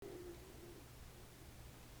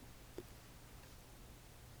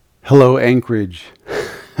Hello, Anchorage.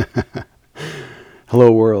 Hello,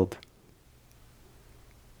 world.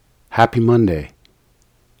 Happy Monday.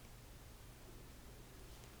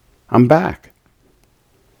 I'm back.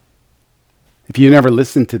 If you never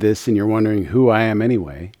listened to this and you're wondering who I am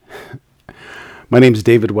anyway, my name's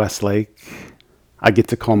David Westlake. I get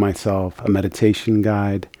to call myself a meditation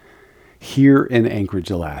guide here in Anchorage,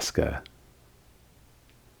 Alaska.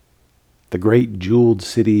 The great jeweled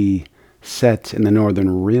city set in the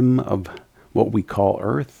northern rim of what we call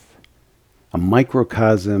Earth, a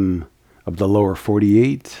microcosm of the lower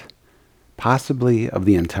 48, possibly of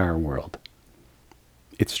the entire world.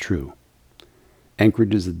 It's true.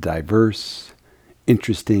 Anchorage is a diverse,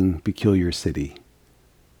 interesting, peculiar city.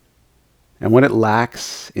 And what it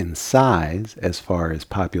lacks in size as far as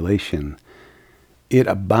population, it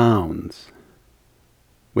abounds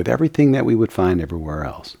with everything that we would find everywhere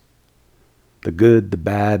else. The good, the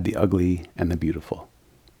bad, the ugly, and the beautiful.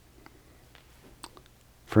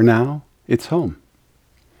 For now, it's home.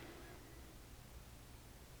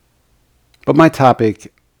 But my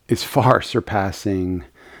topic is far surpassing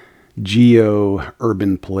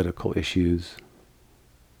geo-urban political issues,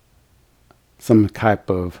 some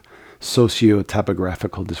type of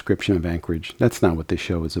socio-topographical description of Anchorage. That's not what this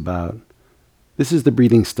show is about. This is the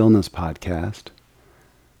Breathing Stillness podcast,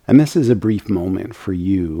 and this is a brief moment for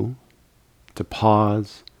you to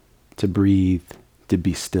pause, to breathe, to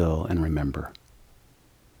be still and remember.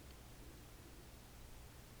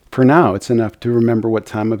 For now, it's enough to remember what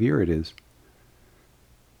time of year it is.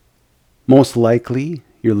 Most likely,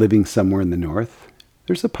 you're living somewhere in the north.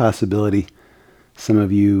 There's a possibility some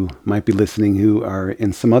of you might be listening who are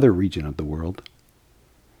in some other region of the world.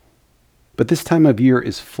 But this time of year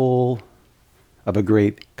is full of a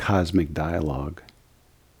great cosmic dialogue.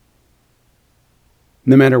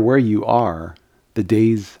 No matter where you are, the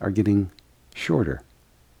days are getting shorter.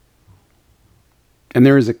 And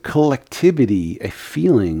there is a collectivity, a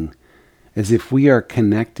feeling as if we are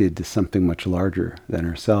connected to something much larger than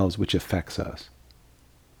ourselves, which affects us.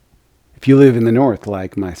 If you live in the north,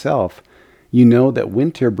 like myself, you know that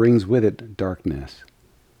winter brings with it darkness,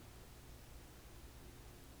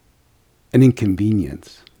 an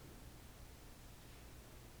inconvenience.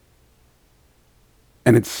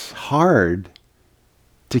 And it's hard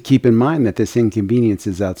to keep in mind that this inconvenience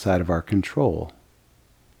is outside of our control.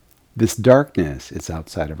 This darkness is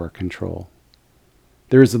outside of our control.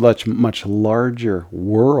 There is a much larger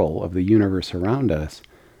whirl of the universe around us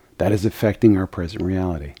that is affecting our present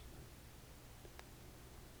reality.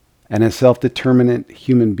 And as self-determinate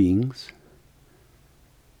human beings,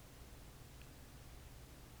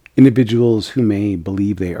 individuals who may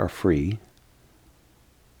believe they are free,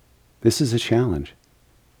 this is a challenge.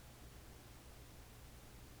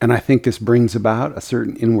 And I think this brings about a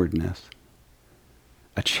certain inwardness,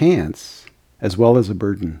 a chance as well as a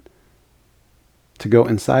burden to go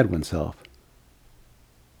inside oneself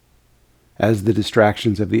as the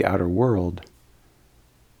distractions of the outer world,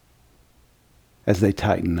 as they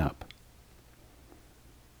tighten up.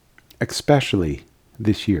 Especially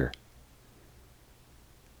this year.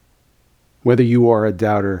 Whether you are a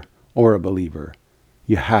doubter or a believer,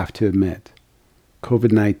 you have to admit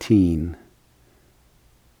COVID-19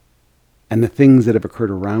 and the things that have occurred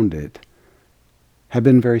around it have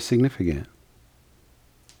been very significant.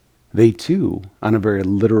 They too, on a very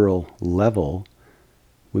literal level,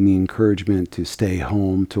 when the encouragement to stay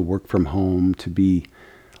home, to work from home, to be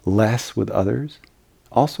less with others,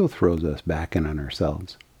 also throws us back in on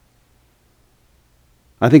ourselves.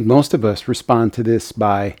 I think most of us respond to this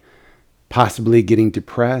by possibly getting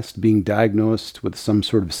depressed, being diagnosed with some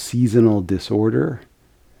sort of seasonal disorder,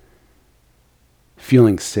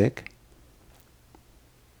 feeling sick,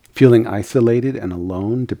 feeling isolated and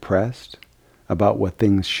alone, depressed about what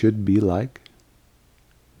things should be like,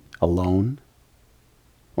 alone,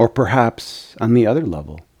 or perhaps on the other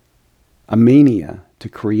level, a mania to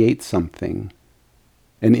create something,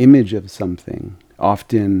 an image of something,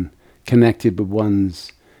 often connected with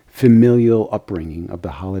one's familial upbringing of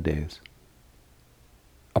the holidays,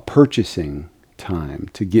 a purchasing time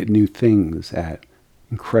to get new things at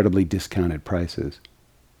incredibly discounted prices.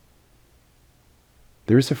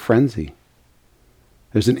 There's a frenzy.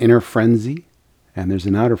 There's an inner frenzy and there's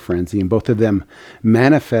an outer frenzy, and both of them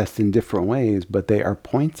manifest in different ways, but they are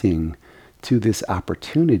pointing to this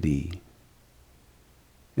opportunity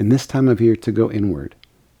in this time of year to go inward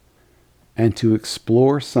and to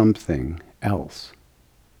explore something else.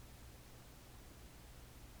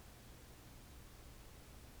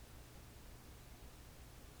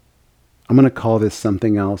 I'm going to call this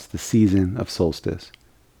something else the season of solstice.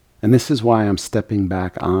 And this is why I'm stepping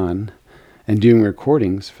back on and doing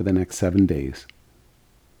recordings for the next 7 days.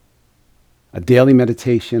 A daily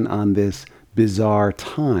meditation on this bizarre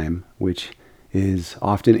time, which is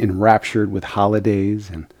often enraptured with holidays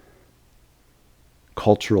and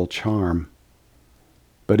cultural charm,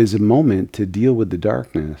 but is a moment to deal with the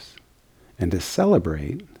darkness and to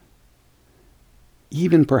celebrate,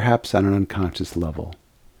 even perhaps on an unconscious level,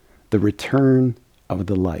 the return of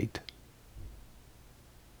the light.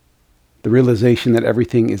 The realization that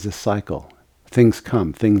everything is a cycle. Things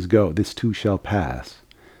come, things go. This too shall pass.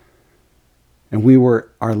 And we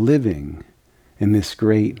are living in this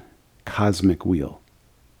great cosmic wheel.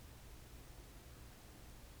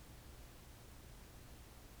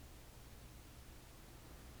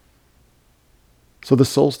 So the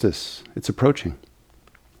solstice, it's approaching.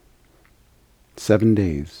 7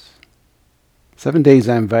 days. 7 days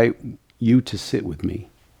I invite you to sit with me,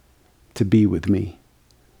 to be with me,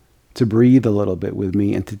 to breathe a little bit with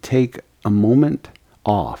me, and to take a moment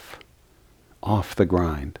off the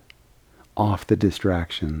grind, off the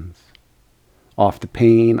distractions, off the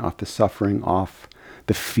pain, off the suffering, off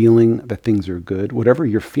the feeling that things are good, whatever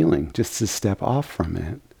you're feeling, just to step off from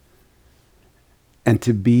it and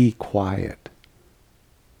to be quiet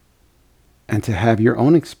and to have your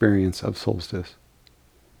own experience of solstice.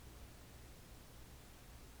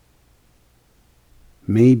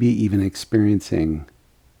 Maybe even experiencing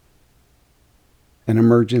an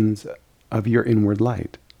emergence of your inward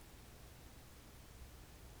light.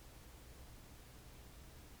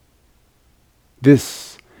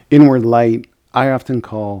 This inward light I often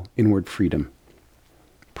call inward freedom,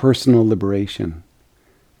 personal liberation.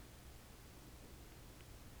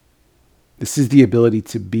 This is the ability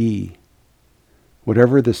to be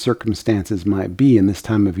whatever the circumstances might be, and this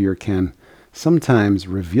time of year can sometimes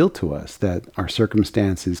reveal to us that our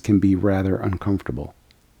circumstances can be rather uncomfortable,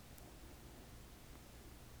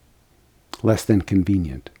 less than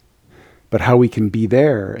convenient. But how we can be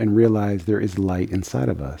there and realize there is light inside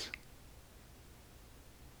of us.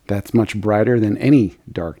 That's much brighter than any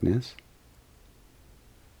darkness.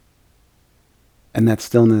 And that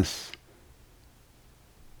stillness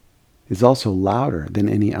is also louder than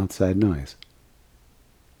any outside noise.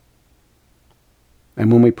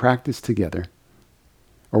 And when we practice together,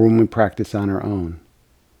 or when we practice on our own,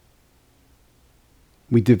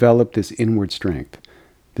 we develop this inward strength,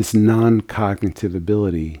 this non-cognitive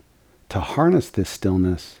ability to harness this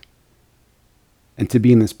stillness and to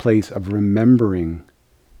be in this place of remembering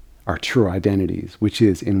our true identities, which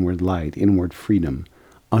is inward light, inward freedom,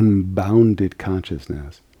 unbounded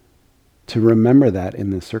consciousness. To remember that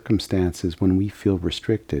in the circumstances when we feel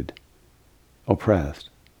restricted, oppressed,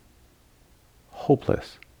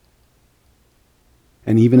 hopeless,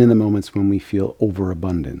 and even in the moments when we feel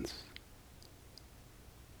overabundance,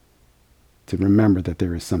 to remember that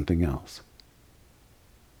there is something else.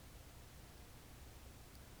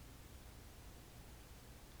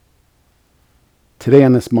 Today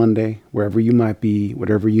on this Monday, wherever you might be,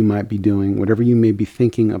 whatever you might be doing, whatever you may be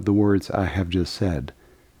thinking of the words I have just said,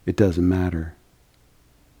 it doesn't matter.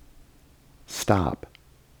 Stop.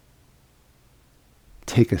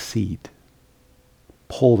 Take a seat.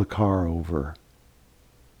 Pull the car over.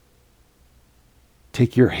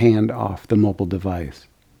 Take your hand off the mobile device.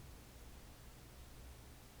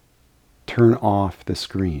 Turn off the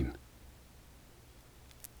screen.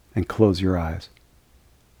 And close your eyes.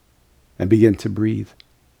 And begin to breathe.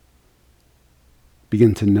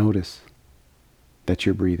 Begin to notice that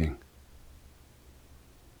you're breathing.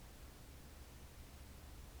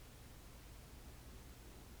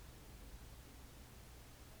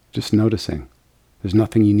 Just noticing. There's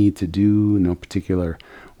nothing you need to do, no particular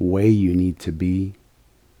way you need to be.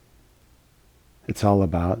 It's all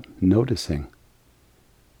about noticing.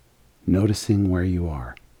 Noticing where you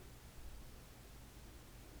are.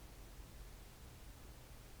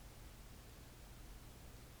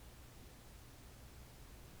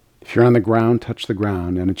 If you're on the ground, touch the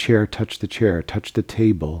ground. On a chair, touch the chair. Touch the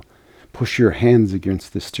table. Push your hands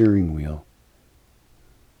against the steering wheel.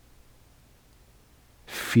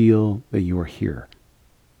 Feel that you are here.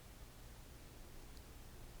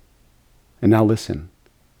 And now listen.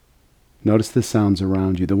 Notice the sounds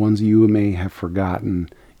around you, the ones you may have forgotten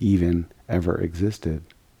even ever existed.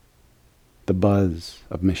 The buzz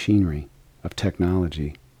of machinery, of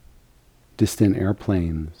technology, distant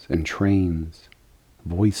airplanes and trains,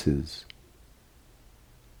 voices,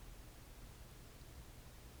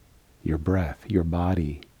 your breath, your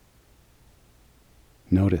body.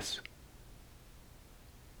 Notice.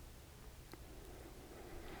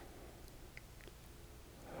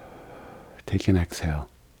 Take an exhale.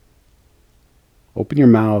 Open your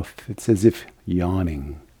mouth. It's as if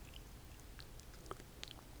yawning.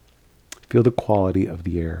 Feel the quality of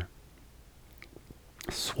the air.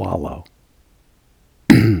 Swallow.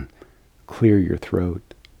 Clear your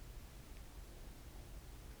throat.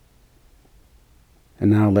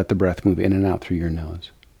 And now let the breath move in and out through your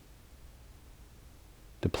nose,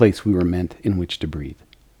 the place we were meant in which to breathe.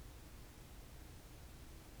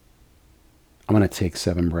 I'm going to take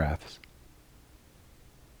 7 breaths.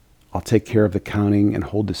 I'll take care of the counting and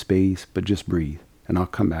hold the space, but just breathe, and I'll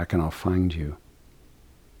come back and I'll find you.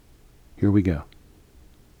 Here we go.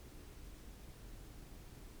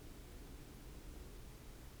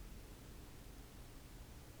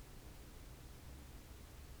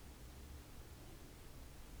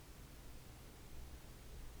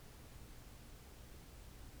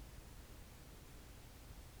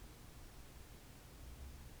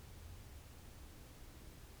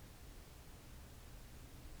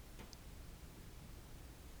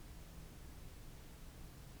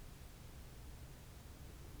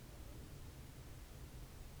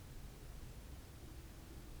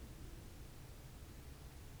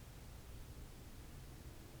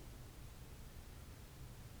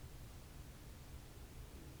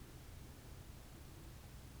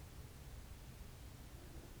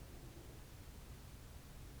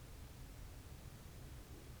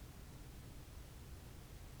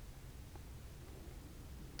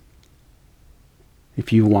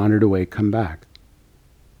 If you wandered away, come back.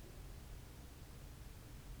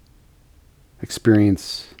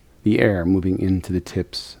 Experience the air moving into the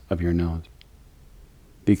tips of your nose,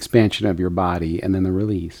 the expansion of your body, and then the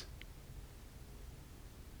release.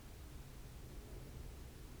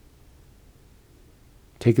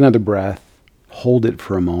 Take another breath, hold it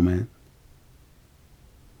for a moment,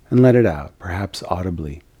 and let it out, perhaps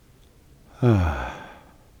audibly.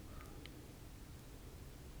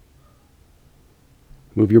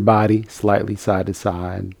 Move your body slightly side to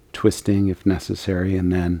side, twisting if necessary,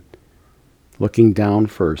 and then looking down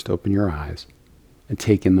first, open your eyes and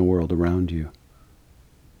take in the world around you.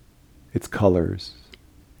 Its colors,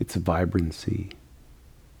 its vibrancy,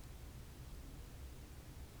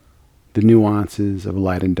 the nuances of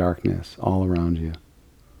light and darkness all around you.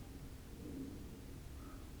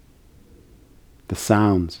 The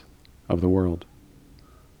sounds of the world.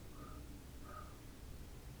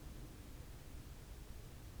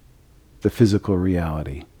 The physical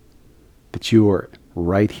reality that you are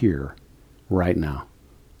right here, right now.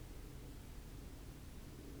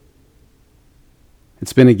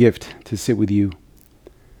 It's been a gift to sit with you.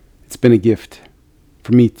 It's been a gift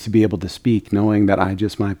for me to be able to speak, knowing that I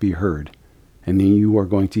just might be heard, and then you are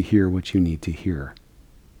going to hear what you need to hear.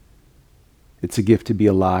 It's a gift to be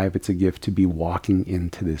alive. It's a gift to be walking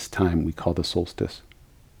into this time we call the solstice.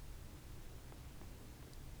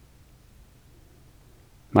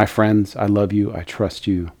 My friends, I love you. I trust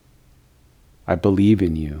you. I believe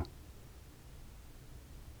in you.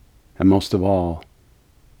 And most of all,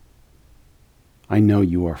 I know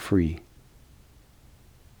you are free.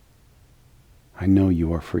 I know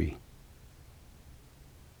you are free.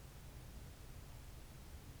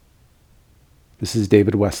 This is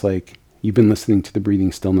David Westlake. You've been listening to the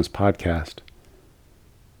Breathing Stillness podcast.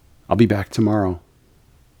 I'll be back tomorrow.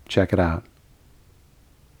 Check it out.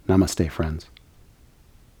 Namaste, friends.